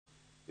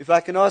If I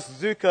can ask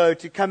Zuko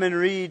to come and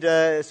read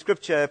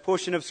Scripture, a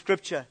portion of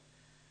Scripture.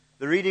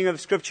 The reading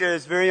of Scripture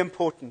is very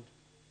important.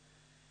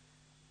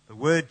 The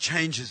Word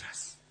changes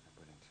us.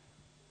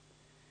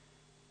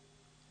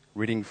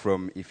 Reading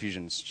from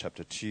Ephesians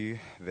chapter 2,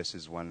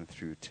 verses 1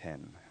 through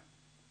 10.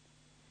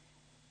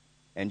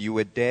 And you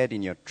were dead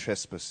in your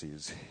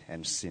trespasses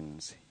and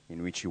sins,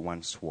 in which you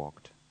once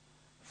walked,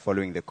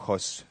 following the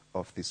course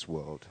of this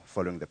world,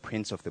 following the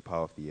prince of the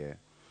power of the air,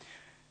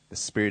 the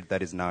spirit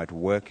that is now at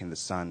work in the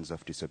sons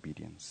of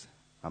disobedience,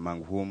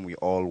 among whom we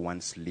all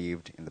once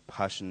lived in the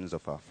passions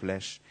of our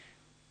flesh,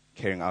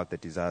 carrying out the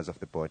desires of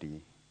the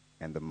body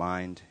and the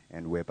mind,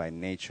 and were by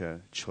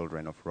nature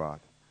children of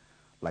wrath,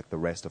 like the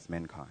rest of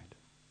mankind.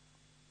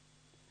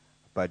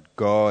 But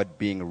God,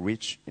 being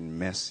rich in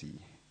mercy,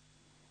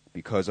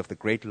 because of the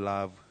great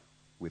love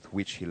with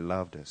which he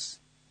loved us,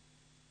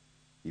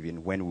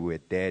 even when we were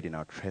dead in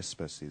our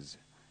trespasses,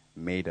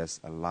 made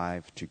us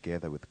alive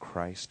together with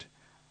Christ.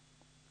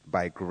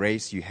 By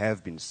grace you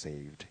have been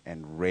saved,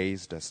 and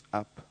raised us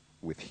up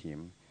with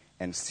him,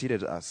 and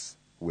seated us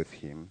with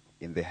him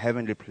in the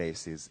heavenly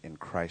places in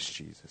Christ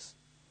Jesus,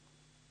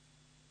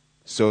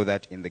 so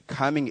that in the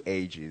coming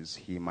ages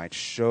he might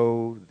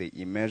show the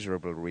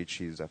immeasurable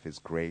riches of his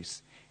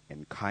grace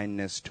and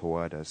kindness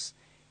toward us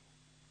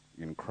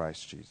in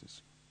Christ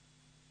Jesus.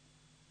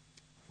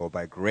 For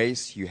by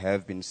grace you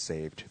have been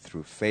saved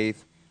through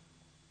faith,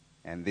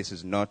 and this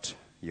is not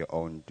your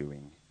own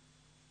doing.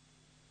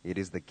 It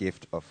is the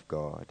gift of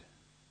God,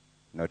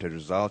 not a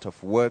result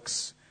of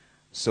works,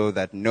 so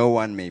that no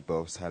one may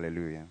boast.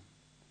 Hallelujah.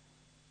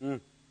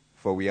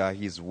 For we are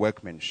his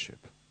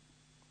workmanship,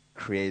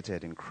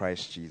 created in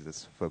Christ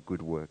Jesus for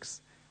good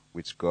works,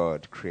 which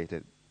God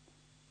prepared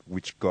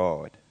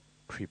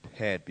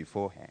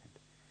beforehand,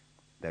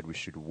 that we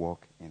should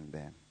walk in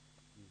them.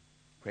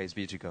 Praise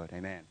be to God.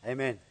 Amen.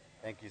 Amen.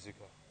 Thank you,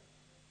 Zuko.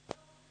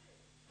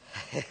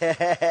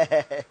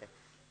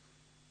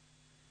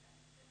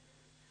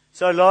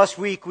 So last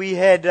week we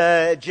had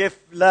Jeff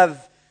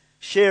Love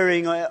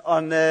sharing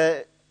on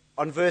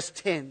verse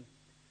 10.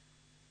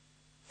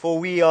 For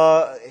we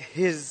are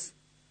his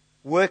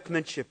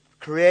workmanship,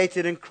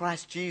 created in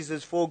Christ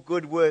Jesus for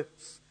good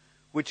works,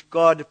 which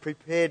God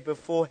prepared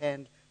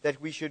beforehand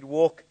that we should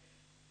walk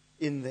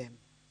in them.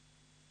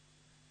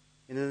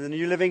 In the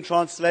New Living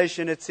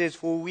Translation it says,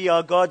 for we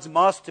are God's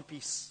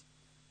masterpiece.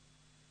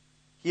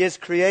 He has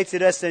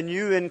created us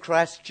anew in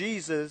Christ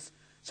Jesus,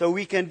 so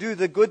we can do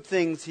the good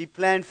things he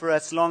planned for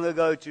us long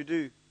ago to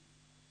do.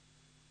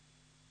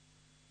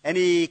 And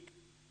he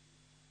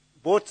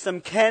bought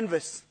some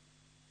canvas,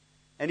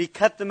 and he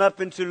cut them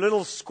up into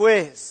little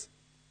squares.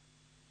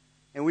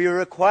 And we were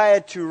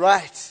required to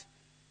write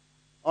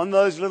on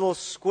those little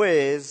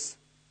squares,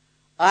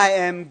 I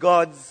am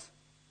God's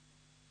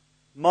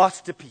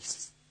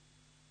masterpiece.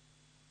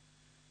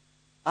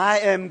 I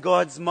am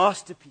God's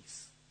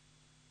masterpiece.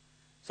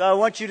 So I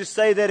want you to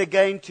say that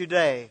again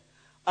today.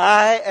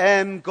 I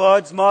am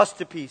God's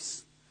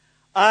masterpiece.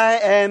 I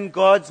am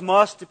God's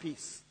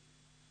masterpiece.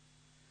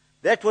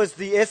 That was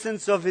the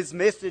essence of his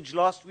message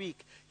last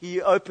week.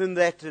 He opened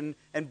that and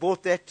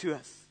brought that to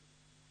us.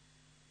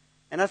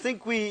 And I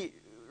think we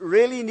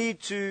really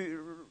need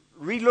to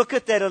relook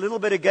at that a little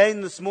bit again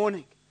this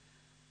morning.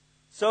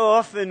 So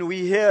often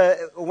we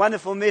hear a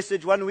wonderful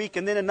message one week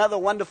and then another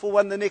wonderful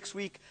one the next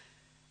week.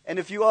 And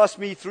if you asked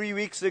me 3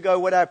 weeks ago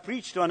what I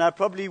preached on, I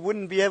probably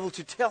wouldn't be able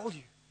to tell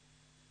you.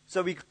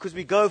 Because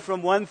we go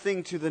from one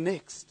thing to the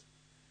next.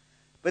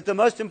 But the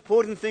most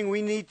important thing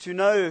we need to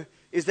know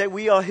is that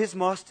we are his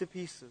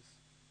masterpieces.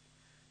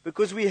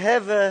 Because we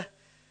have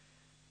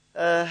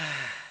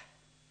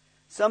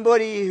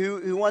somebody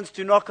who wants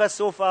to knock us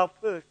off our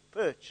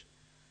perch.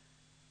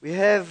 We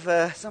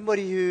have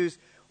somebody who's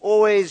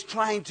always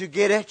trying to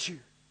get at you.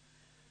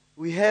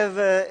 We have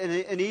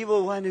an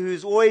evil one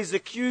who's always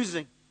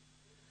accusing.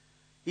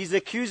 He's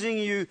accusing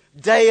you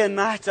day and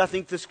night, I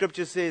think the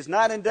scripture says.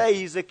 Night and day,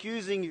 he's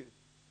accusing you.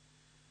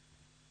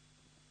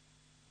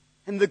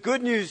 And the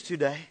good news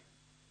today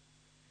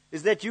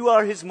is that you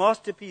are his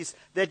masterpiece,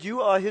 that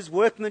you are his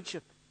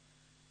workmanship.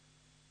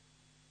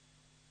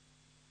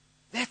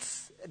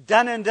 That's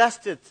done and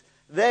dusted.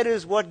 That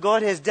is what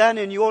God has done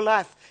in your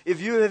life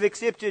if you have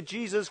accepted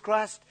Jesus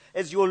Christ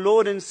as your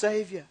Lord and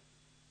Savior.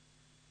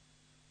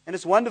 And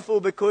it's wonderful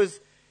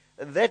because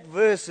that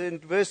verse in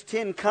verse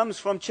 10 comes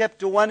from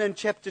chapter 1 and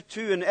chapter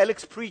 2. And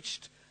Alex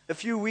preached a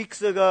few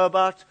weeks ago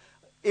about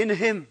in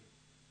him.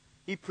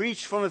 He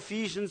preached from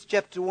Ephesians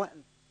chapter 1.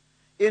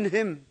 In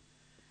him.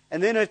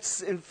 And then it's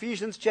in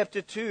Ephesians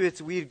chapter 2.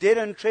 It's we're dead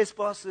in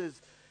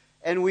trespasses.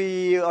 And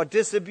we are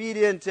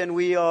disobedient. And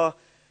we are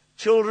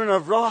children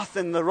of wrath.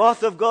 And the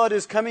wrath of God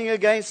is coming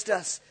against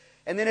us.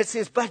 And then it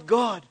says, but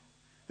God,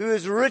 who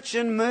is rich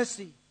in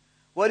mercy.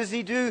 What does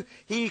he do?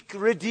 He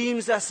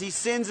redeems us. He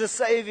sends a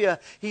Savior.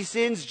 He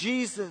sends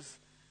Jesus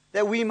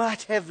that we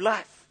might have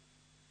life.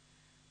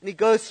 And he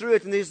goes through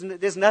it, and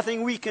there's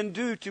nothing we can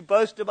do to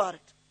boast about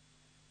it.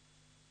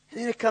 And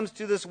then it comes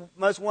to this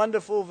most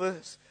wonderful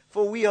verse.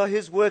 For we are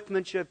his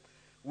workmanship.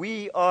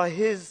 We are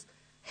his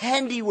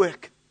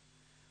handiwork.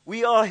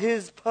 We are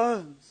His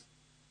poems.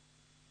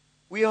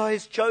 We are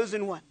His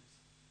chosen ones.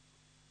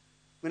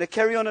 I'm going to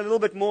carry on a little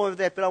bit more of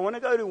that, but I want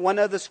to go to one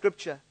other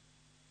scripture.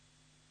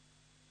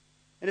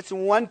 And it's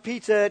in 1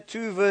 Peter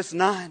 2 verse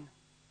 9.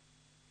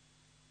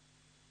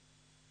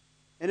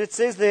 And it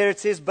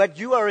says, but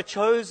you are a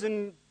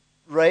chosen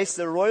race,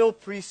 a royal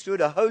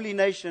priesthood, a holy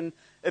nation,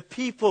 a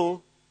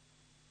people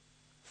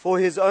for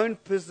His own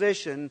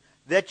possession,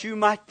 that you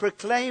might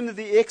proclaim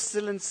the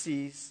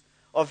excellencies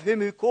of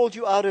Him who called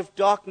you out of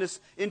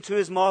darkness into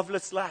His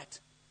marvelous light.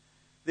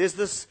 There's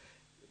this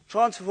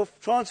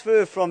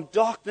transfer from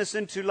darkness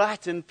into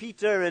light in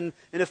Peter and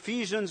in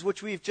Ephesians,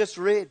 which we've just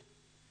read.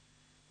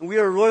 And we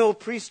are a royal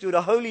priesthood,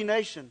 a holy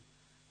nation.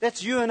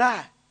 That's you and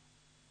I.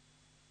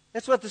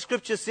 That's what the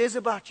Scripture says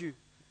about you.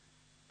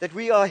 That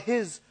we are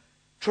His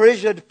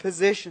treasured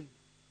possession.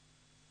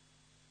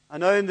 I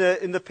know in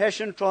the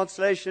Passion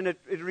Translation it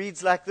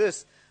reads like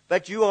this.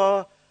 But you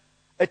are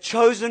a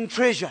chosen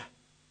treasure.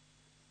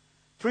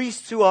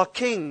 Priests who are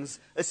kings,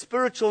 a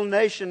spiritual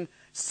nation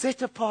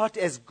set apart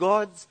as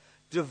God's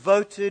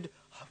devoted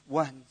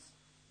ones.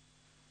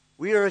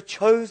 We are a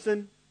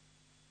chosen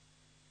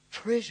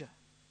treasure.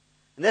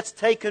 And that's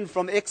taken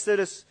from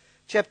Exodus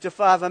chapter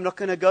 5. I'm not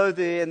going to go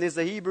there. And there's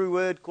a Hebrew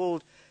word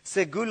called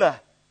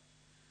segula,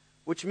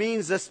 which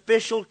means a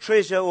special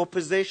treasure or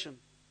possession.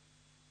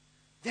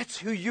 That's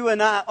who you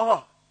and I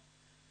are.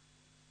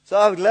 So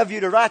I would love you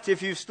to write,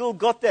 if you've still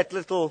got that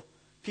little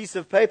piece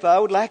of paper, I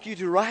would like you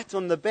to write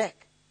on the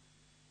back,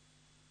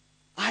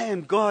 I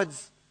am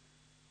God's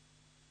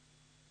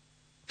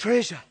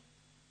treasure.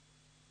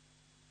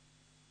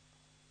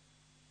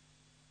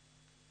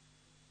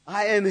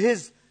 I am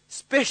His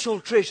special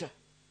treasure.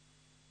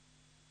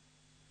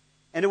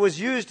 And it was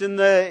used in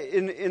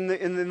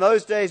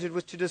those days, it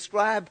was to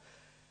describe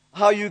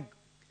how you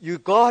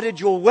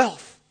guarded your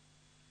wealth.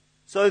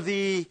 So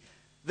the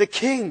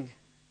king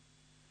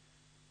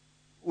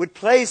would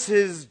place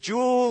his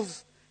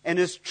jewels and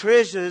his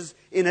treasures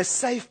in a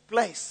safe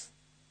place.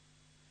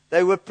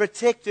 They were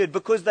protected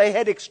because they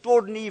had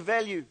extraordinary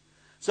value.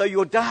 So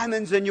your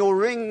diamonds and your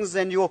rings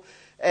and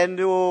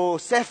your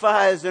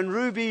sapphires and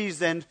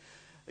rubies and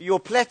your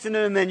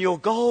platinum and your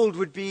gold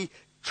would be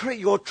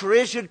your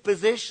treasured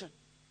possession.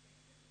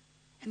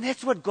 And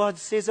that's what God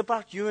says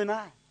about you and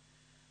I.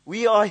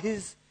 We are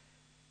His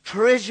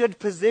treasured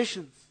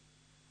possessions.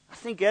 I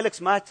think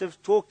Alex might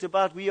have talked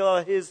about we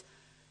are His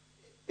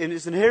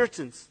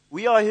inheritance.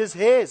 We are His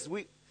heirs.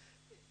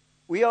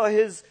 We are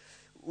His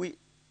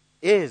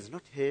heirs,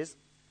 not hairs.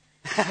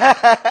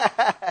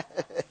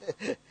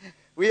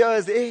 We are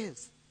His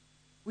heirs.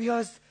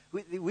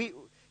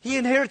 He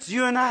inherits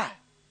you and I.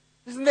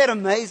 Isn't that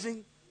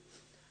amazing?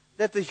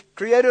 That the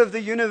Creator of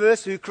the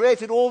universe, who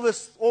created all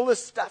this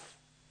stuff,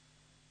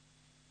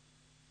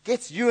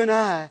 gets you and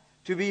I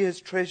to be His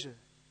treasure.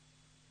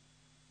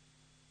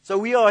 So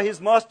we are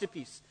His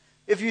masterpiece.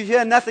 If you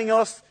hear nothing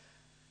else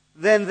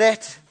than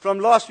that from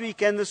last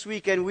week and this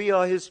week, and we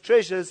are His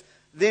treasures,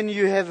 then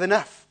you have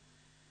enough.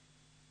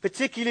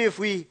 Particularly if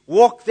we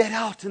walk that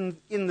out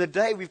in the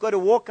day. We've got to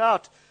walk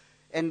out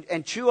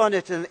and chew on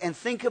it and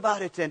think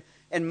about it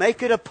and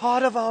make it a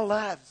part of our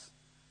lives.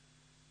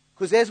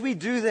 Because as we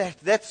do that,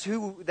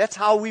 that's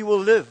how we will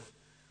live.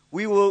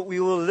 We will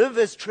live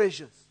as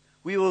treasures.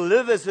 We will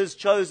live as His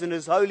chosen,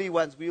 His holy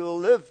ones. We will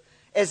live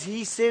as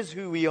He says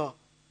who we are.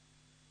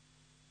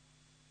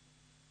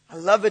 I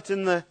love it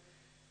in the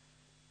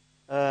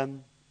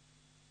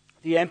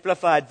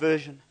Amplified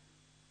Version.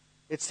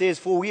 It says,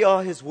 for we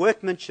are His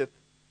workmanship,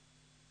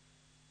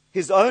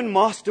 His own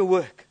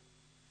masterwork,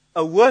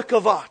 a work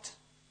of art,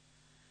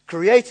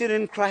 created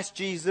in Christ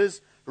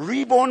Jesus,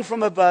 reborn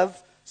from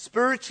above,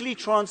 spiritually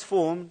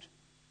transformed,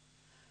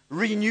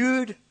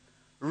 renewed,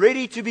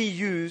 ready to be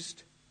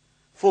used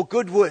for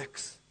good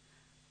works,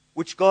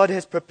 which God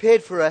has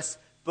prepared for us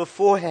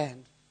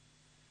beforehand,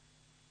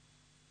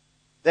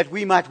 that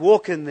we might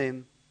walk in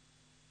them,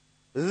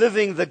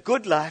 living the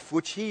good life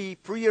which He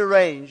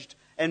prearranged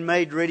and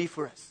made ready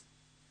for us.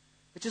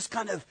 It just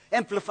kind of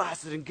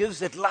amplifies it and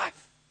gives it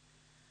life.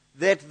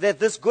 That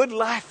this good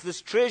life,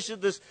 this treasure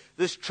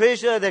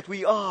that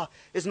we are,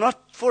 is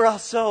not for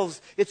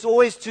ourselves. It's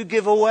always to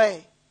give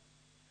away.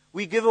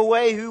 We give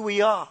away who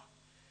we are.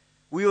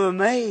 We were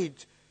made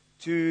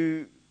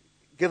to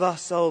give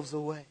ourselves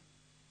away.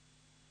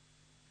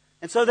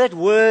 And so that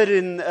word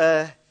in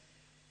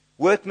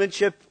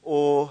workmanship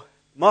or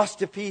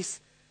masterpiece,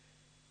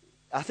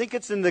 I think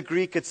it's in the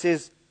Greek, it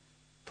says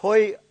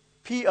poiema,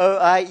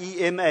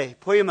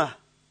 poema.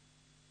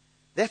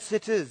 That's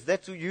it is.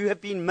 That's who you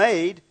have been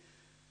made.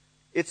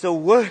 It's a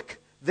work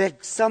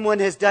that someone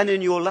has done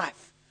in your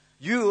life.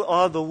 You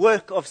are the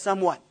work of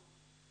someone.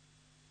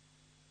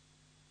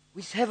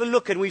 We have a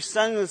look, and we've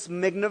sung this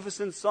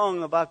magnificent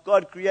song about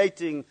God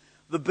creating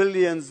the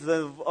billions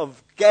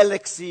of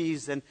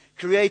galaxies and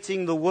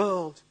creating the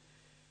world.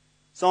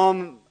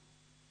 Psalm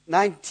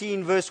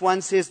 19 verse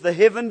 1 says, the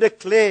heaven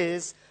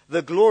declares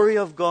the glory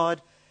of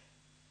God,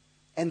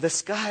 and the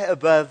sky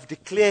above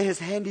declare His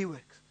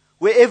handiwork.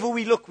 Wherever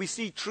we look, we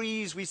see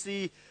trees, we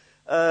see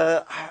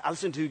I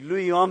listened to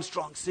Louis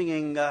Armstrong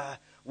singing,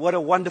 What a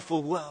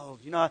Wonderful World.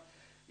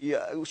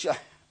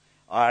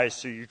 I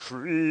see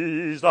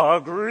trees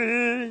are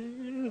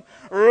green,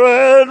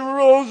 red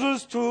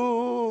roses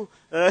too.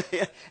 So I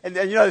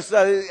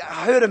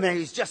heard him, and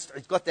he's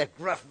got that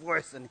gruff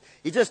voice, and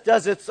he just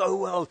does it so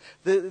well.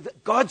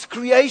 God's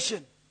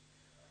creation.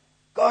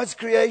 God's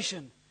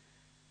creation.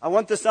 I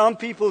want the sound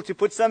people to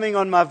put something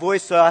on my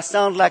voice so I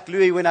sound like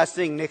Louis when I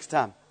sing next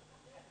time.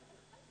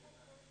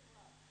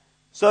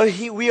 So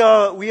He's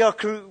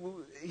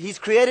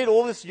created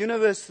all this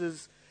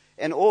universes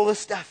and all this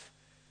stuff.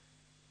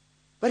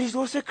 But He's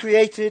also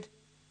created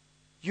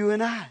you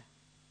and I.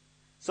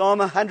 Psalm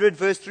 100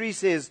 verse 3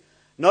 says,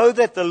 know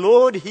that the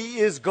Lord, He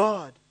is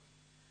God.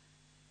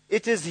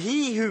 It is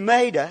He who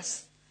made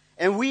us,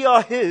 and we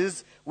are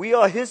His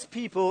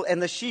people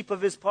and the sheep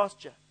of His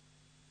pasture.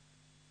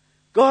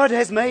 God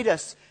has made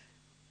us,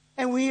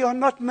 and we are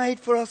not made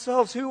for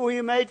ourselves. Who are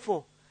we made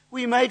for?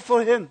 We are made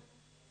for Him.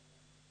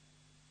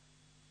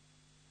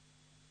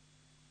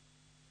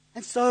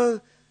 And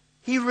so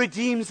He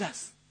redeems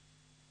us.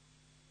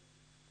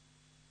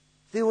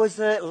 There was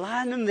a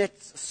line in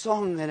that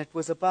song, and it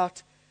was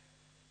about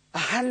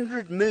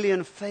 100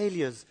 million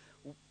failures,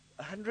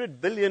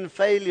 100 billion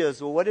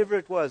failures, or whatever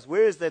it was.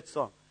 Where is that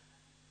song?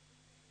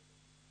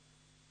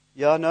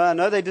 Yeah, no, I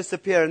know they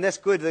disappear, and that's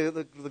good,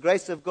 the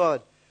grace of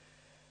God.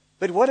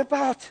 But what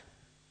about,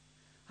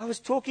 I was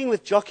talking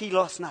with Jockey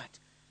last night.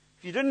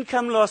 If you didn't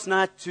come last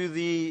night to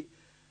the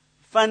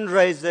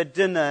fundraiser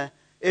dinner,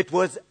 it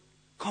was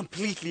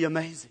completely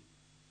amazing.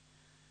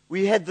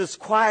 We had this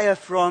choir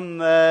from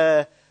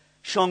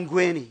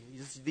Shongweni,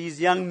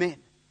 these young men,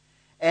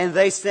 and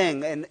they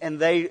sang, and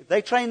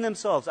they trained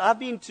themselves. I've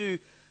been to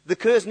the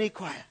Kersney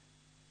choir,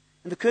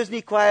 and the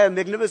Kersney choir are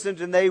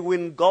magnificent, and they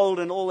win gold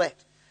and all that.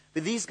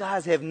 But these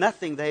guys have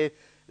nothing.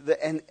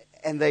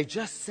 And they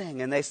just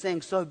sang, and they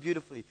sang so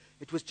beautifully.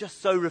 It was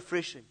just so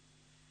refreshing.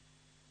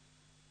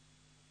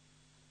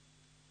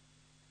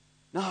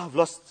 Now I've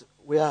lost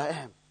where I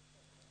am.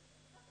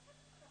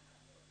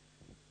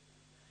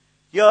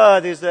 Yeah,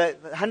 there's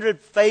 100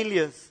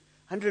 failures,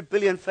 100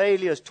 billion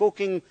failures,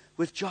 talking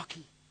with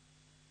Jockey.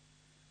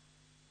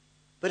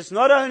 But it's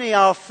not only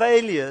our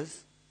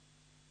failures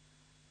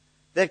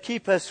that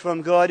keep us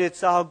from God,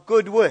 it's our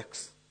good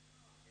works.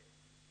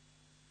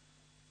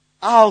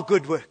 Our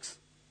good works.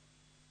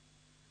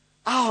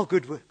 Our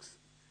good works.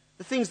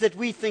 The things that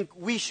we think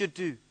we should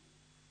do.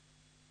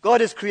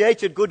 God has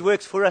created good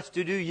works for us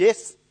to do,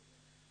 yes.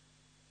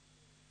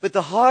 But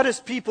the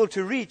hardest people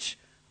to reach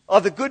are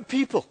the good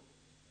people.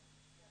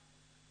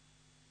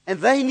 And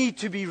they need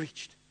to be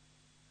reached.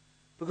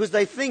 Because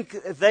they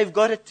think they've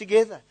got it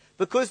together.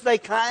 Because they're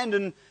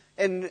kind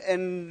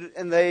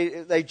and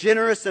they're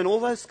generous and all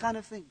those kind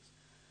of things.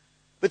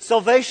 But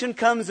salvation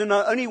comes in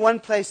only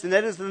one place, and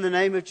that is in the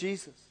name of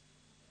Jesus.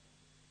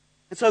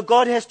 And so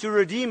God has to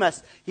redeem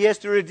us. He has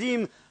to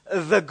redeem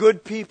the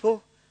good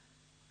people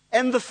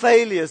and the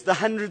failures, the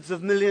hundreds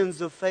of millions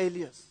of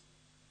failures.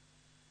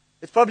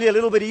 It's probably a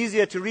little bit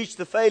easier to reach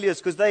the failures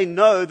because they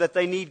know that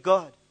they need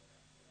God.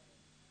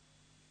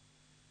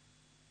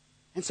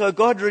 And so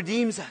God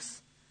redeems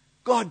us.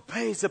 God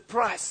pays a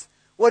price.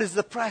 What is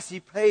the price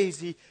He pays?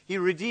 He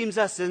redeems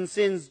us and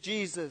sends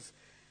Jesus.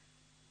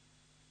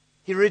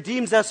 He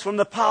redeems us from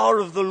the power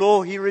of the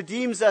law. He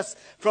redeems us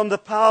from the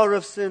power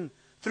of sin.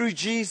 Through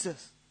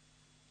Jesus.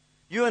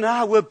 You and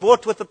I were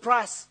bought with a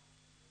price.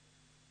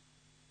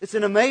 It's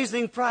an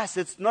amazing price.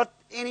 It's not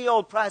any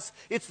old price.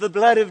 It's the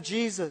blood of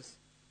Jesus.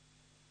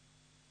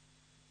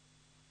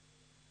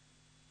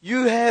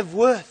 You have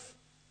worth.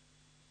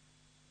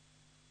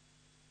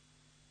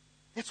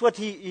 That's what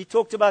he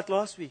talked about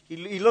last week.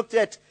 He looked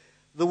at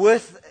the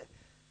worth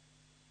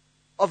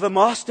of a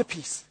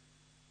masterpiece.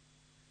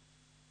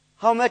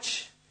 How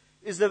much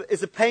is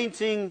a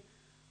painting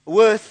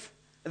worth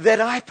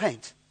that I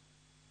paint?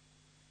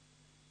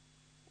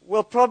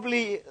 Well,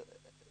 probably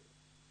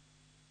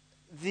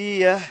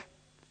it's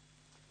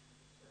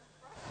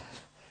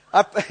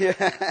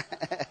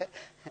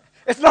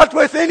not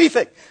worth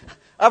anything.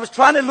 I was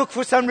trying to look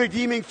for some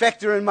redeeming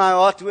factor in my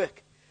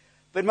artwork.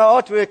 But my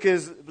artwork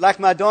is like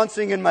my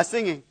dancing and my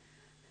singing.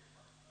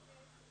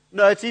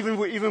 No, it's even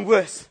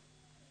worse.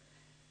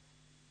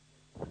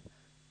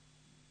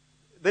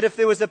 But if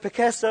there was a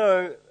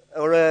Picasso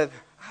or I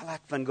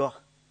like Van Gogh.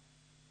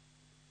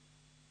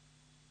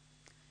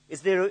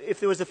 If there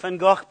was a Van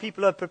Gogh,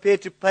 people are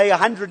prepared to pay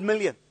 100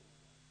 million.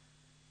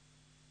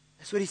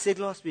 That's what he said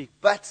last week.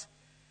 But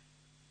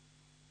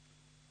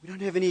we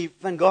don't have any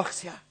Van Goghs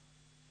here.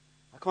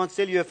 I can't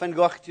sell you a Van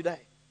Gogh today.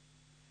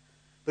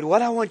 But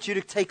what I want you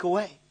to take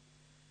away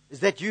is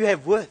that you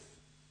have worth.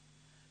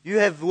 You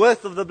have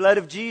worth of the blood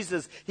of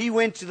Jesus. He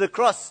went to the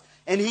cross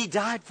and He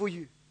died for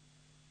you.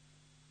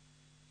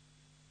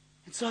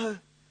 And so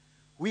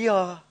we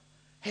have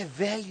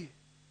value.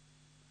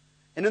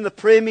 And in the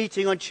prayer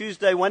meeting on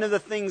Tuesday, one of the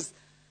things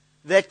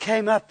that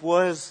came up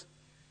was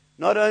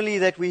not only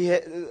that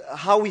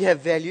how we have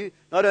value,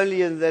 not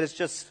only in that it's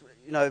just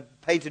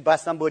painted by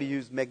somebody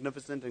who's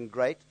magnificent and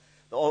great,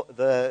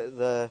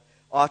 The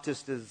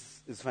artist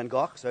is Van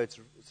Gogh, so it's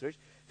rich.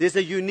 There's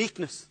a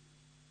uniqueness,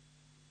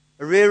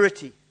 a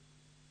rarity.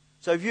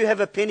 So if you have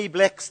a penny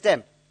black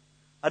stamp,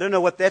 I don't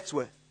know what that's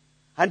worth,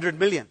 100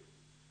 million,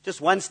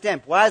 just one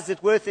stamp. Why is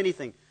it worth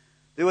anything?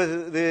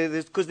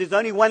 Because there's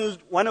only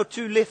one or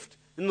two left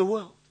in the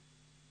world.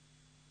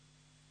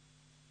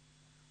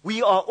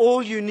 We are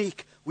all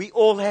unique. We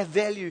all have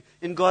value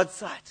in God's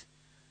sight.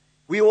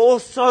 We are all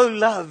so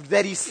loved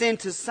that He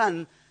sent His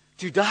Son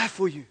to die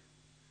for you.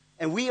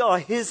 And we are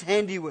His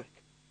handiwork.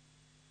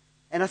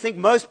 And I think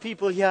most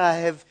people here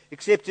have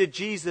accepted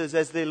Jesus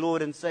as their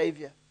Lord and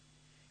Savior.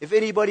 If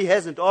anybody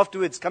hasn't,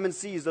 afterwards come and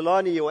see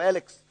Zolani or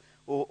Alex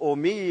or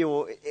me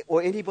or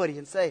anybody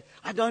and say,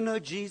 I don't know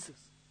Jesus.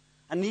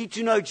 I need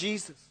to know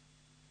Jesus.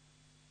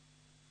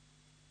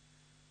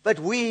 But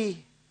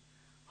we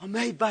are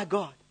made by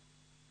God.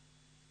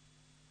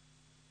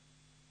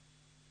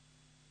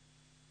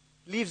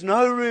 Leaves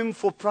no room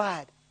for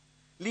pride.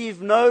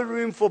 Leave no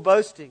room for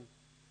boasting.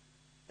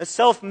 A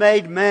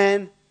self-made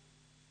man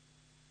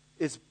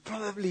is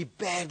probably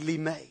badly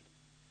made.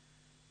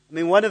 I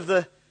mean, one of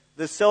the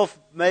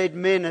self-made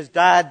men has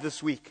died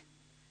this week.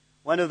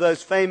 One of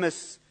those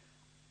famous,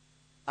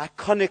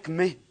 iconic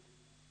men.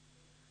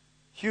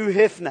 Hugh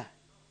Hefner.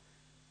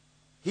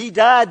 He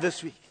died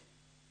this week.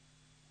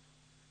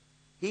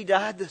 He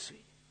died this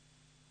week.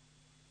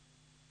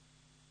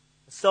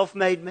 A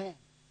self-made man.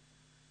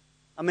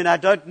 I mean, I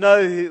don't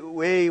know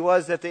where he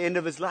was at the end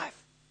of his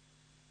life.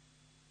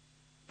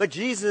 But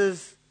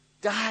Jesus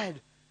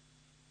died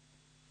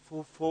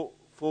for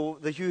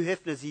the Hugh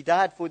Hefners. He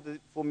died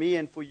for me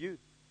and for you.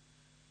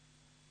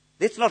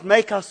 Let's not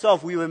make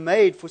ourselves. We were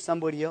made for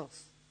somebody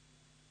else.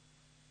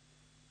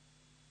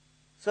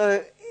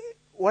 So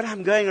what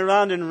I'm going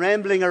around and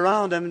rambling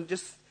around, I'm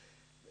just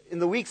in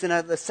the weeks,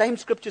 and the same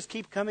scriptures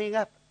keep coming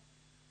up.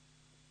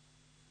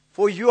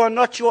 For you are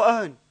not your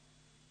own.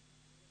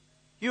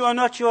 You are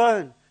not your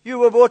own. You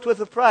were bought with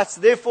a price.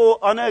 Therefore,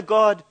 honor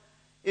God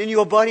in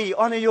your body.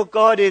 Honor your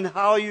God in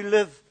how you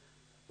live.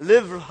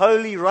 Live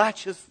holy,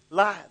 righteous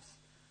lives.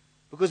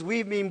 Because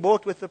we've been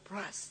bought with a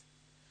price.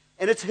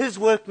 And it's His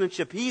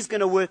workmanship. He's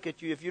going to work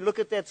at you. If you look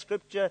at that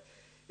scripture,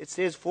 it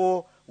says,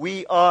 for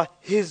we are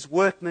His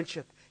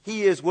workmanship.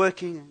 He is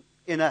working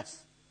in us.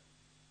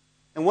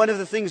 And one of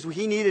the things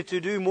He needed to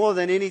do more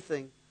than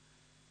anything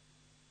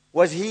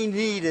was He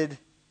needed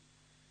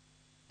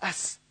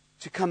us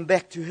to come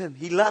back to Him.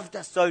 He loved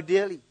us so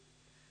dearly.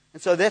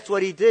 And so that's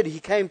what He did. He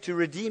came to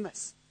redeem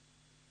us.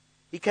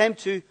 He came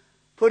to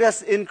put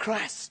us in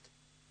Christ.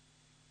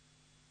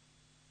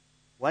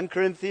 2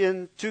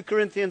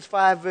 Corinthians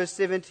 5 verse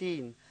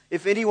 17.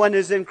 If anyone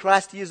is in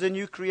Christ, he is a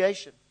new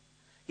creation.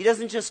 He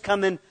doesn't just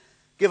come and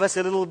give us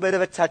a little bit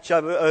of a touch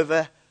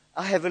over.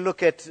 I have a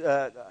look at...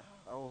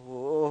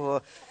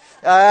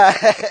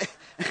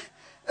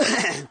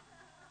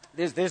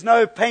 there's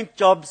no paint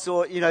jobs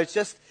or, it's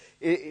just...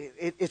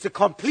 It's a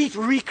complete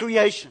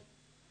recreation.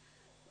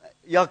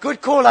 Yeah,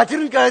 good call. I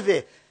didn't go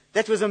there.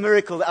 That was a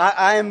miracle.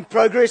 I am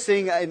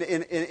progressing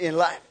in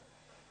life.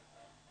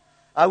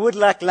 I would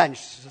like lunch,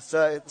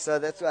 so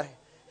that's why.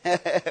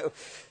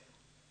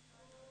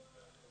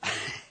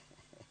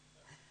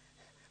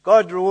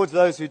 God rewards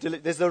those who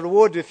there's a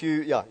reward if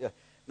you. Yeah.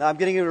 Now I'm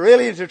getting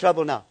really into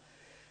trouble now.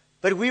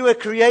 But we were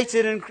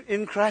created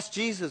in Christ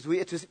Jesus.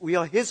 We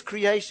are His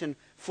creation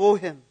for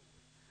Him.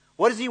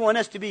 What does He want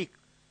us to be?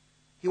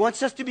 He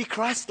wants us to be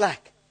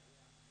Christ-like.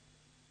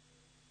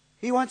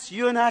 He wants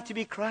you and I to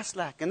be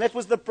Christ-like. And that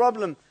was the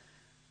problem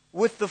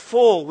with the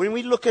fall. When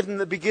we look at in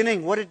the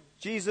beginning, what did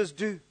Jesus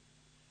do?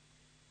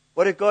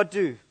 What did God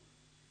do?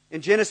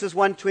 In Genesis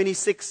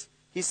 1:26,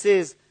 He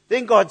says,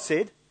 then God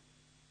said,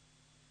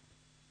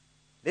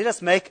 let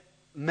us make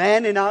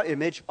man in our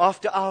image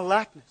after our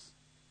likeness.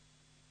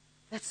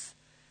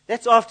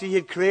 That's after He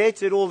had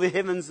created all the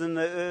heavens and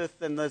the earth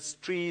and the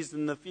trees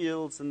and the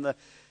fields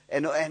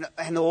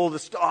and all the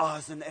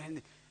stars and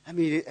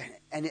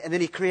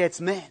then He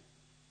creates man.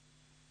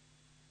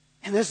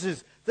 And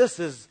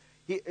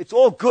it's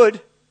all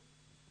good.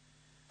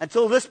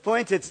 Until this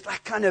point, it's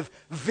like kind of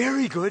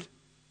very good.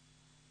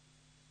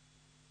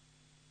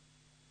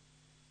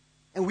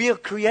 And we are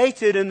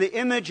created in the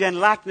image and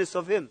likeness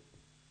of Him.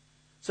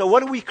 So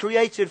what are we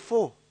created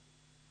for?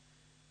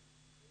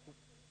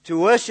 To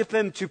worship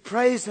Him, to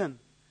praise Him.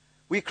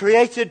 We're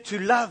created to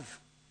love.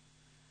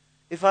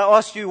 If I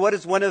asked you what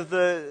is one of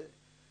the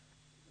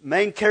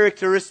main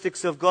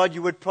characteristics of God,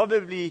 you would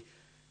probably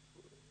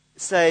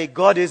say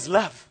God is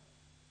love.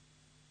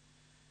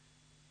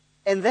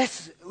 And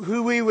that's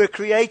who we were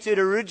created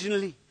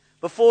originally.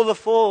 Before the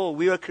fall,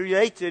 we were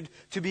created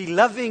to be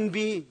loving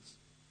beings.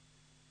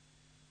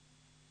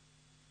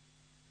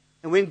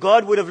 And when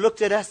God would have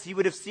looked at us, He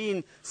would have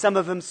seen some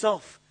of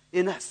Himself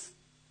in us.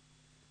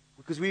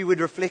 Because we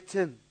would reflect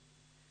Him.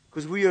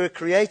 Because we were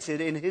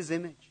created in His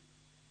image.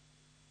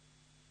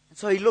 And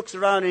so He looks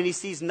around and He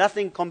sees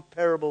nothing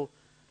comparable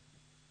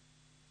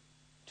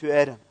to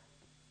Adam.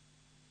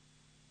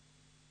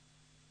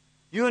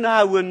 You and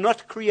I were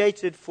not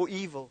created for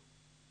evil.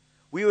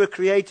 We were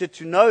created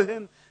to know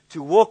Him,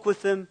 to walk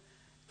with Him,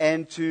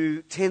 and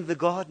to tend the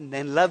garden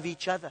and love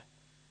each other.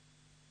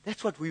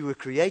 That's what we were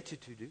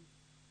created to do.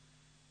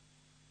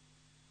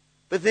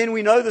 But then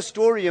we know the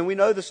story, and we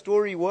know the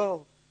story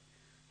well.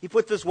 He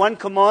put this one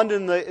command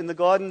in the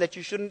garden, that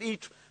you shouldn't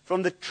eat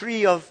from the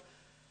tree of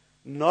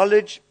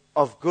knowledge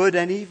of good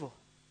and evil.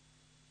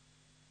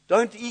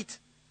 Don't eat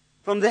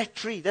from that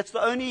tree. That's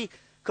the only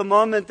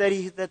commandment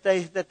that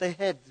they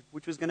had,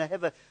 which was going to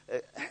have a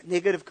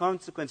negative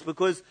consequence.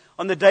 Because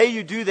on the day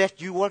you do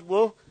that, you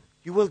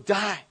will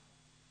die.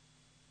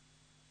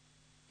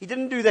 He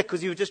didn't do that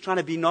because he was just trying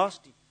to be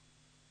nasty.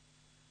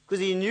 Because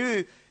he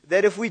knew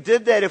that if we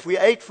did that, if we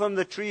ate from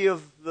the tree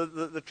of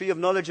the tree of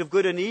knowledge of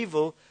good and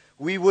evil,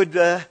 we would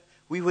die.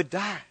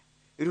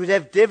 It would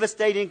have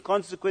devastating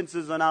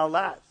consequences on our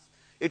lives.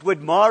 It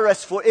would mar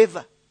us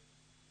forever.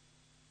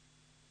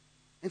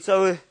 And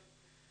so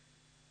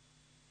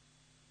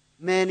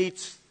man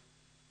eats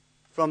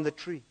from the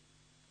tree.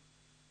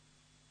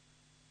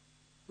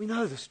 We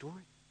know the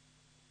story.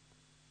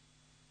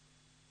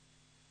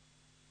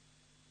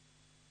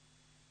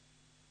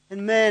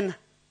 And man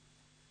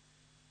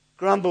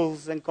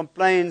grumbles and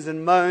complains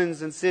and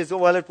moans and says, oh,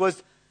 well, it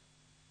was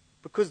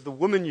because the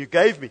woman you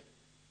gave me.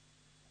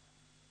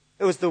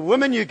 It was the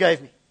woman you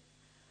gave me.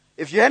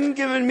 If you hadn't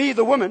given me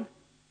the woman,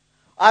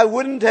 I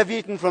wouldn't have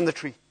eaten from the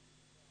tree.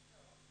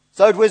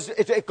 So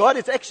God,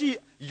 it's actually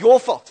your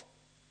fault.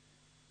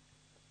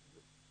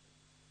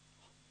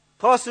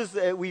 Passes,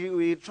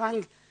 we try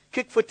and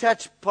kick for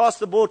touch, pass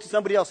the ball to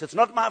somebody else. It's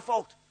not my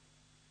fault.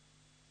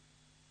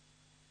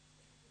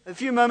 A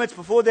few moments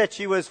before that,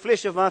 she was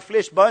flesh of my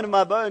flesh, bone of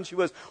my bone. She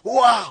was,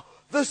 wow,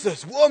 this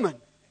is woman.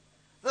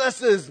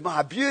 This is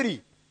my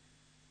beauty.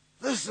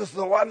 This is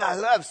the one I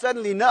love.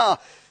 Suddenly now,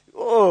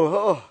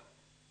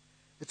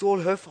 it's all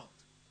her fault.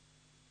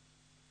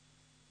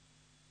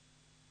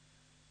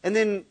 And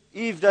then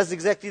Eve does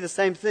exactly the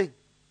same thing.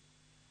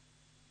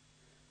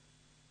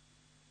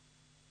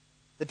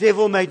 The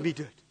devil made me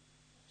do it.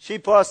 She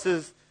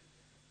passes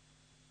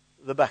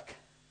the buck.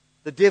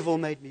 The devil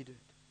made me do it.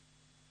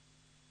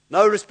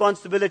 No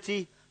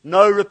responsibility,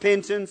 no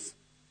repentance,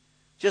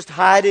 just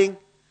hiding.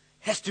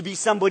 Has to be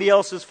somebody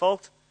else's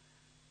fault.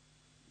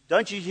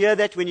 Don't you hear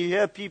that when you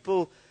hear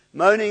people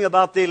moaning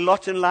about their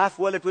lot in life?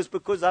 Well, it was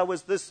because I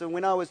was this, and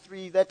when I was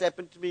 3, that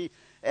happened to me.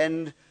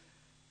 And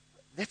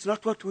that's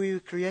not what we were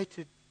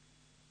created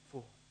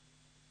for.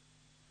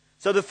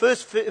 So the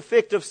first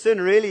effect of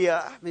sin really,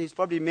 there's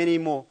probably many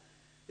more,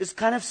 is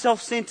kind of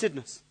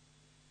self-centeredness.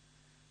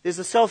 There's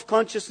a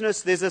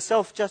self-consciousness, there's a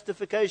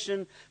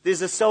self-justification,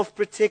 there's a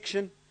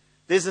self-protection,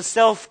 there's a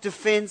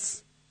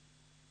self-defense,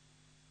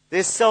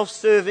 there's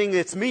self-serving,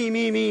 it's me,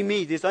 me, me,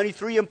 me. There's only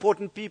 3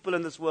 important people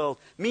in this world,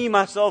 me,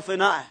 myself,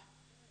 and I.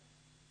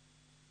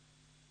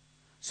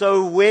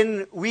 So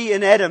when we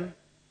in Adam,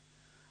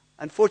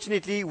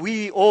 unfortunately,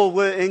 we all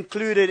were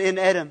included in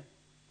Adam.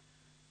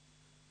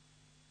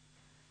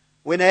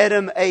 When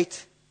Adam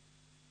ate,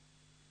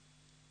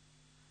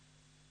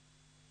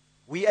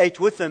 we ate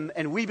with him,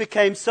 and we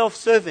became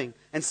self-serving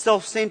and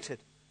self-centered.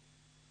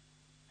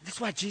 And that's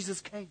why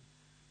Jesus came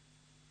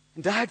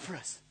and died for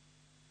us,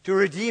 to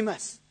redeem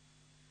us.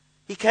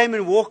 He came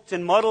and walked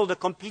and modeled a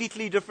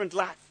completely different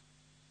life.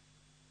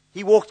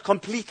 He walked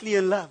completely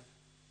in love.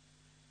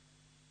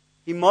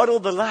 He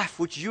modeled the life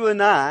which you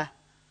and I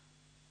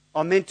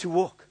are meant to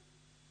walk.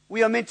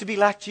 We are meant to be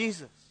like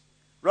Jesus.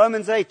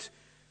 Romans 8,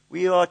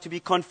 we are to be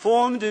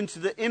conformed into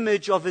the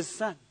image of His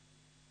Son.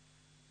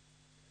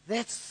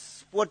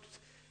 That's what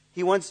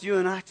He wants you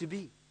and I to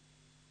be.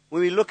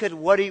 When we look at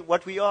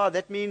what we are,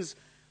 that means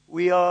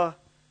we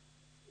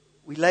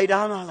lay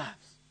down our lives.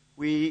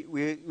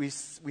 We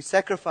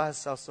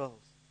sacrifice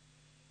ourselves.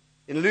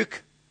 In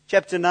Luke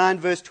chapter 9,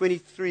 verse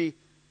 23,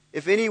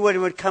 if anyone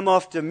would come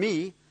after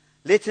me,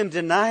 let him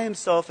deny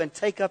himself and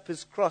take up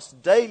his cross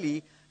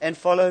daily and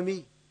follow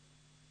me.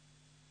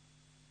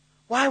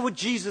 Why would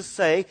Jesus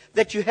say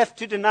that you have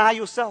to deny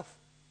yourself?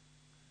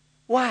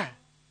 Why?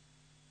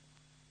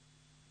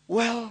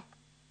 Well,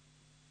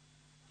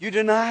 you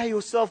deny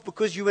yourself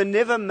because you were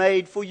never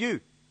made for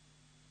you.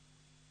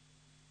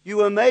 You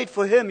were made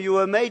for Him. You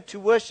were made to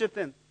worship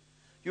Him.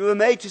 You were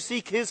made to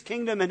seek His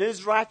kingdom and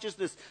His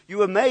righteousness. You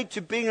were made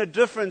to bring a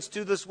difference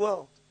to this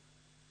world.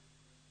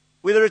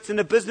 Whether it's in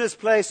a business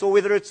place or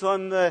whether it's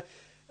on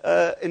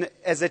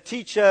as a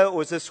teacher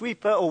or as a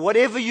sweeper or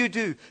whatever you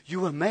do, you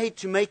were made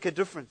to make a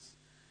difference.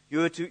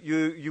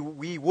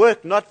 We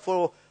work not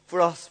for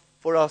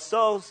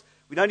ourselves.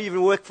 We don't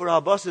even work for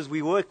our bosses.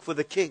 We work for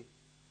the King.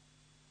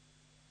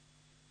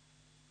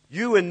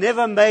 You were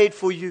never made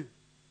for you.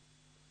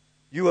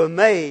 You were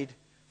made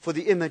for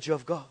the image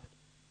of God.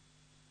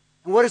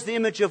 And what does the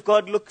image of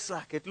God look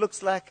like? It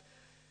looks like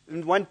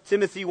in 1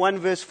 Timothy 1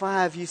 verse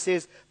 5, he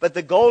says, but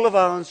the goal of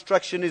our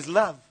instruction is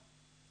love,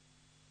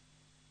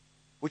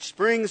 which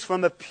springs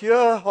from a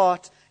pure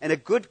heart and a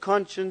good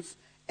conscience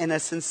and a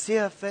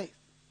sincere faith.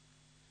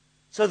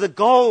 So the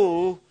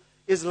goal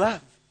is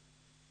love.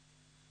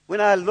 When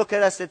I look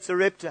at us at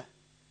Sarepta,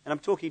 and I'm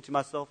talking to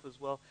myself as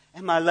well,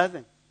 am I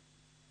loving?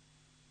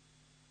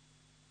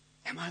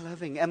 Am I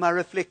loving? Am I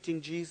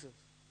reflecting Jesus?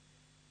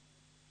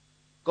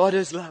 God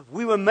is love.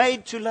 We were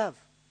made to love.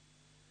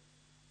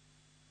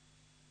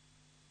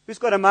 Who's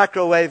got a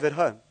microwave at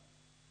home?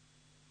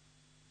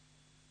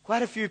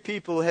 Quite a few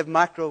people have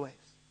microwaves.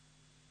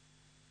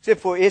 Except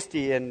for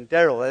Esty and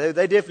Daryl.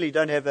 They definitely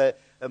don't have a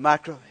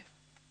microwave.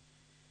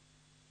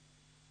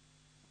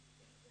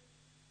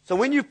 So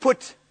when you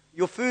put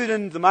your food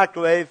in the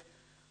microwave,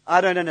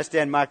 I don't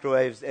understand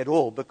microwaves at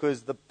all,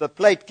 because the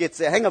plate gets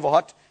a hang of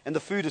hot and the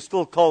food is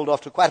still cold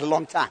after quite a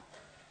long time.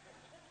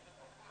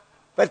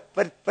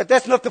 But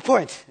that's not the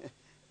point.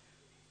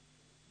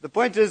 The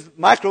point is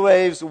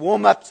microwaves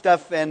warm up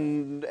stuff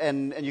and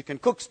you can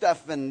cook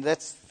stuff, and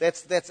that's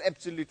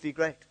absolutely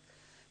great.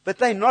 But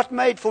they're not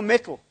made for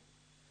metal.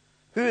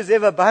 Who has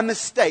ever by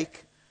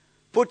mistake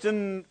put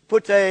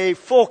a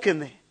fork in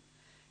there?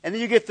 And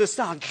then you get this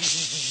sound.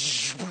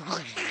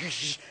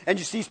 And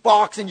you see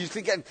sparks, and you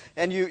think,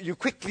 and you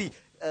quickly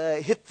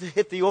hit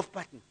the off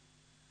button.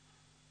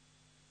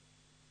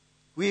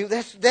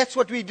 That's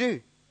what we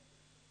do.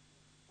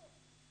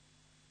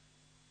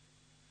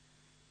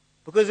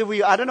 Because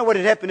I don't know what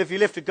would happen if you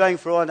left it going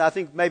for a while. I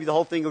think maybe the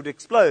whole thing would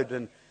explode,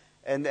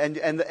 and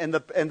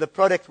the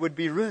product would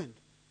be ruined.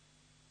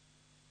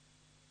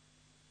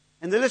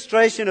 And the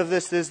illustration of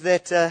this is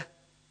that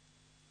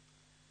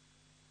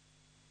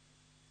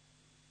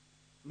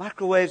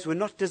microwaves were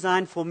not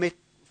designed for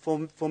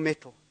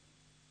metal.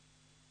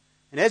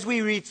 And as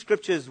we read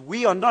scriptures,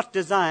 we are not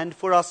designed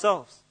for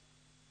ourselves.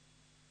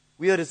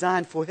 We are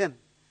designed for Him.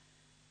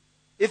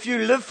 If you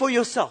live for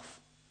yourself,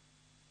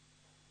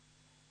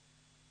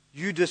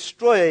 you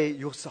destroy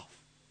yourself.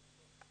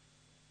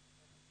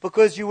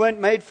 Because you weren't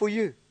made for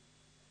you.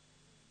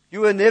 You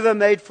were never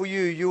made for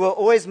you. You were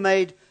always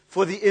made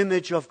for the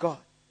image of God.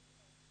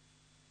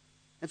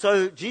 And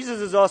so Jesus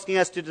is asking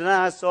us to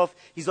deny ourselves.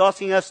 He's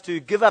asking us to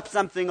give up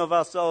something of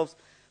ourselves.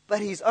 But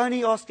He's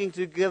only asking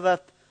to give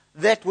up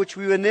that which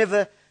we were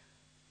never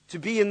to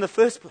be in the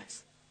first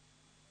place.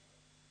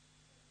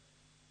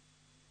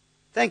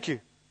 Thank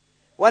you.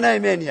 One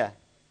amen here.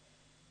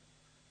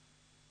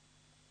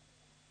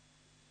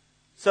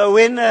 So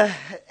when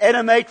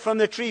Adam ate from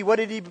the tree, what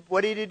did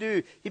he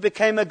do? He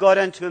became a god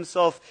unto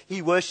himself.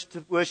 He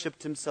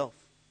worshipped himself.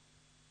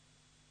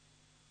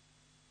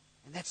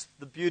 And that's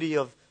the beauty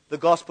of the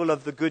gospel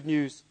of the good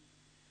news,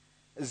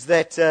 is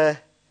that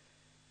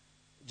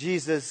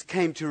Jesus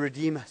came to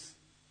redeem us.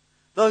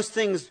 Those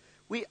things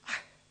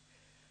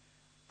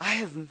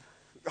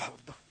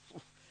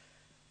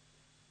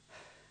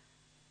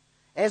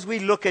as we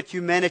look at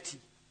humanity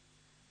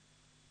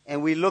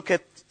and we look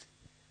at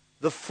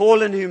the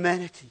fallen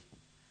humanity,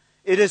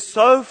 it is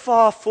so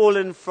far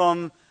fallen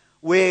from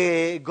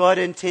where God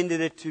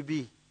intended it to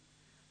be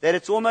that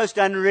it's almost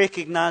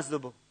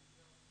unrecognizable.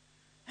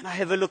 And I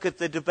have a look at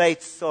the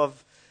debates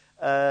of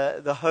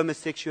the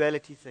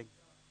homosexuality thing.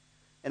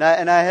 And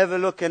I have a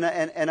look and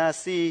I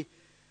see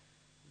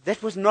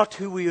that was not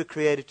who we were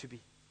created to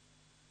be.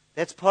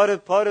 That's part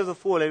of the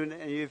fall. And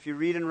if you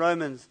read in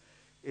Romans,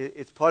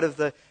 it's part of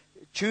the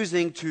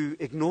choosing to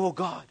ignore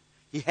God.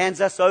 He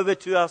hands us over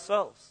to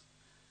ourselves.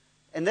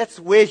 And that's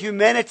where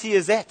humanity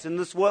is at in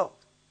this world.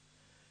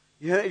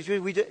 You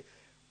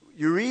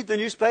read the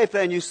newspaper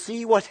and you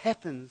see what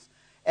happens,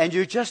 and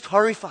you're just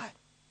horrified.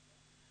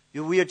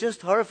 We are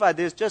just horrified.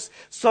 There's just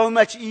so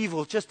much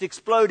evil just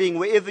exploding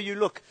wherever you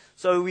look.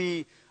 So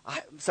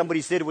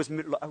somebody said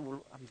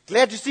I'm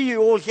glad to see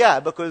you all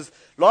here, because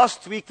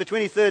last week, the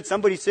 23rd,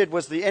 somebody said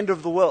was the end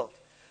of the world.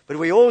 But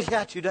we're all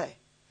here today.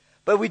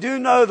 But we do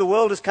know the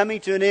world is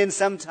coming to an end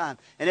sometime.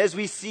 And as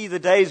we see the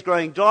days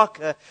growing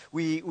darker,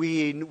 we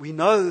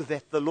know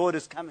that the Lord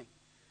is coming.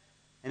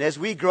 And as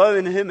we grow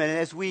in Him and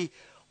as we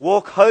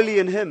walk holy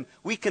in Him,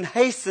 we can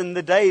hasten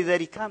the day that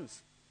He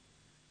comes.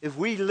 If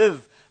we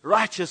live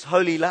righteous,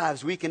 holy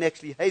lives, we can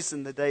actually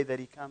hasten the day that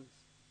He comes.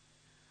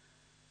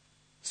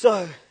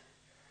 So,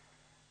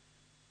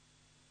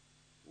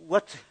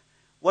 what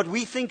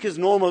we think is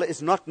normal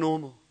is not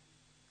normal,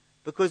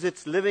 because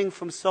it's living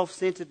from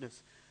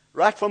self-centeredness.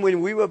 Right from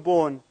when we were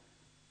born,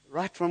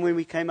 right from when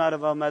we came out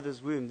of our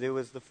mother's womb,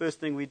 the first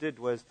thing we did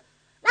was,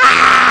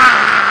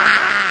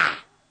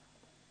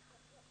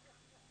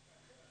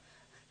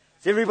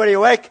 is everybody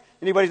awake?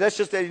 Anybody? That's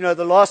just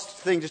the last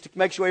thing, just to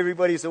make sure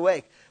everybody's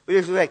awake.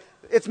 We're awake.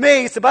 It's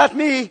me. It's about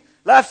me.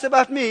 Life's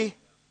about me.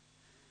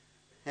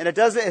 And it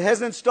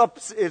hasn't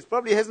stopped. It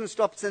probably hasn't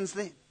stopped since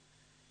then.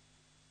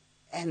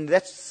 And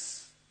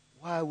that's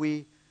why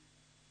we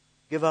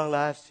give our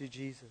lives to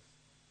Jesus.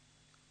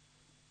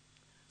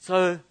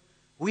 So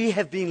we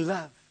have been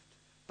loved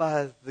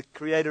by the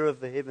Creator of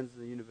the heavens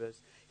and the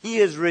universe. He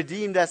has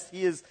redeemed us.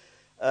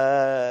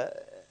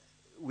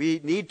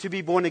 We need to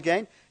be born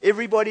again.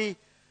 Every person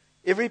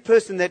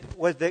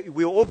we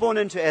were all born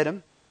into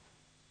Adam.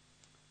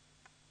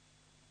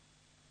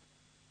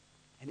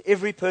 And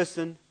every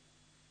person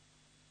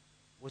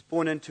was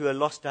born into a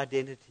lost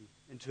identity,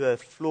 into a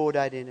flawed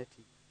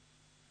identity.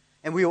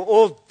 And we were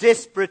all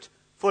desperate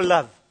for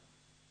love.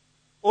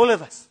 All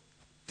of us,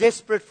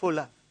 desperate for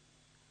love.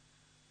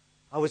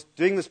 I was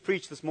doing this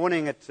preach this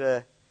morning at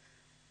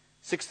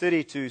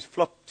 6:30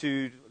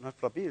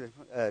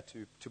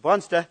 to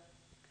Bonster,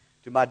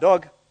 to my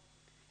dog.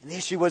 And there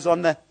she was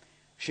on the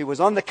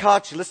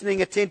couch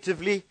listening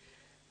attentively,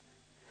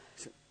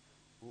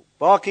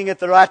 barking at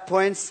the right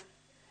points.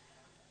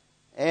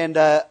 And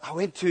I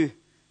went to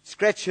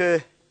scratch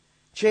her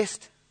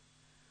chest.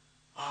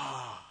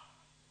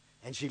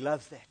 And she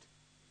loves that.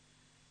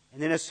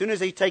 And then as soon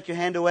as you take your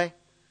hand away,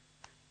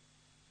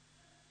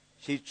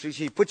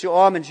 she puts your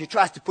arm and she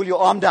tries to pull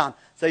your arm down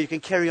so you can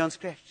carry on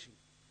scratching.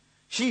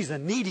 She's a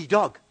needy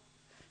dog.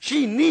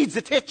 She needs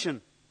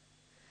attention.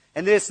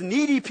 And there's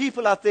needy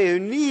people out there who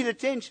need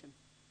attention.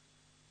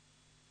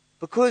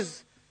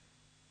 Because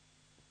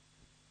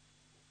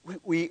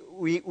we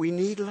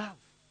need love.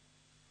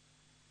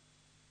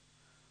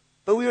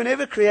 But we were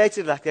never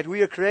created like that.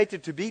 We were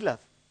created to be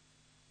love.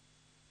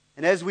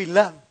 And as we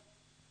love,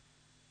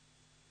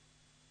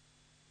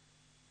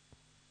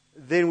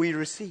 then we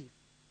receive.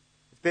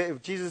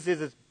 Jesus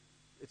says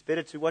it's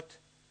better to what?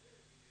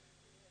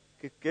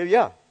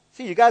 Yeah.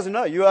 See, you guys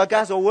know. You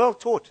guys are well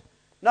taught.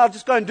 Now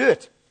just go and do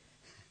it.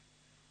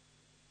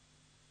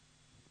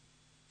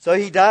 So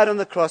He died on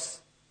the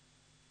cross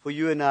for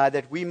you and I,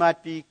 that we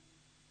might be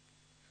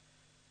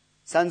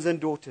sons and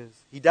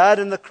daughters. He died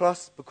on the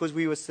cross because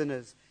we were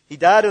sinners. He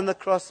died on the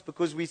cross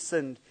because we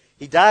sinned.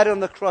 He died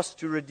on the cross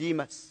to redeem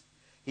us.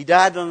 He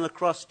died on the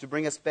cross to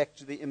bring us back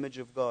to the image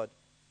of God.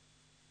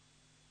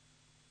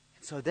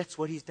 And so that's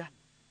what He's done.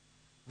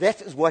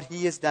 That is what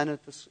He has done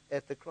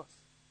at the cross.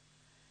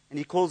 And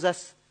He calls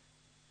us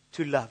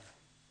to love.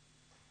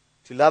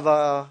 To love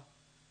our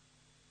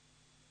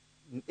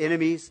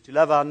enemies, to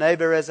love our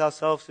neighbor as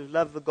ourselves, to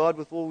love the God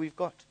with all we've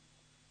got.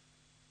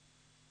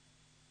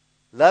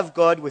 Love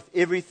God with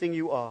everything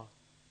you are.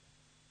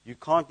 You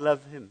can't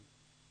love Him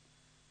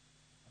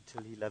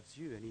until He loves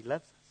you, and He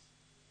loves us.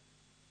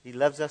 He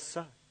loves us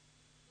so.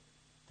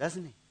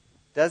 Doesn't He?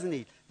 Doesn't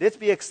He? Let's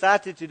be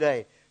excited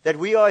today that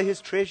we are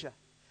His treasure,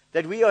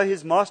 that we are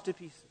His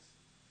masterpieces,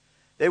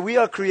 that we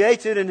are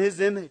created in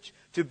His image,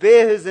 to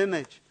bear His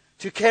image,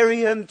 to carry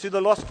Him to the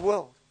lost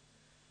world,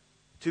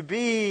 to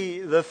be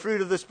the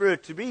fruit of the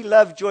Spirit, to be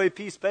love, joy,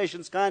 peace,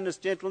 patience, kindness,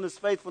 gentleness,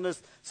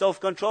 faithfulness,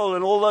 self-control,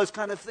 and all those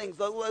kind of things,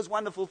 all those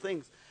wonderful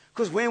things.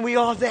 Because when we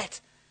are that,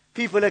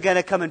 people are going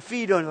to come and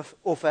feed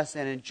off us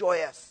and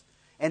enjoy us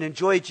and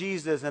enjoy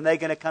Jesus, and they're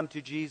going to come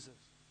to Jesus.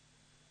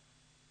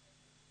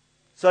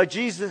 So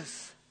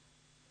Jesus,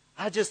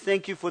 I just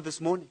thank You for this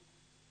morning.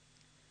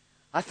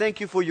 I thank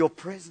You for Your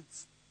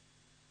presence.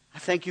 I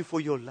thank You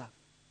for Your love.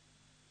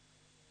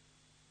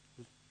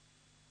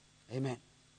 Amen.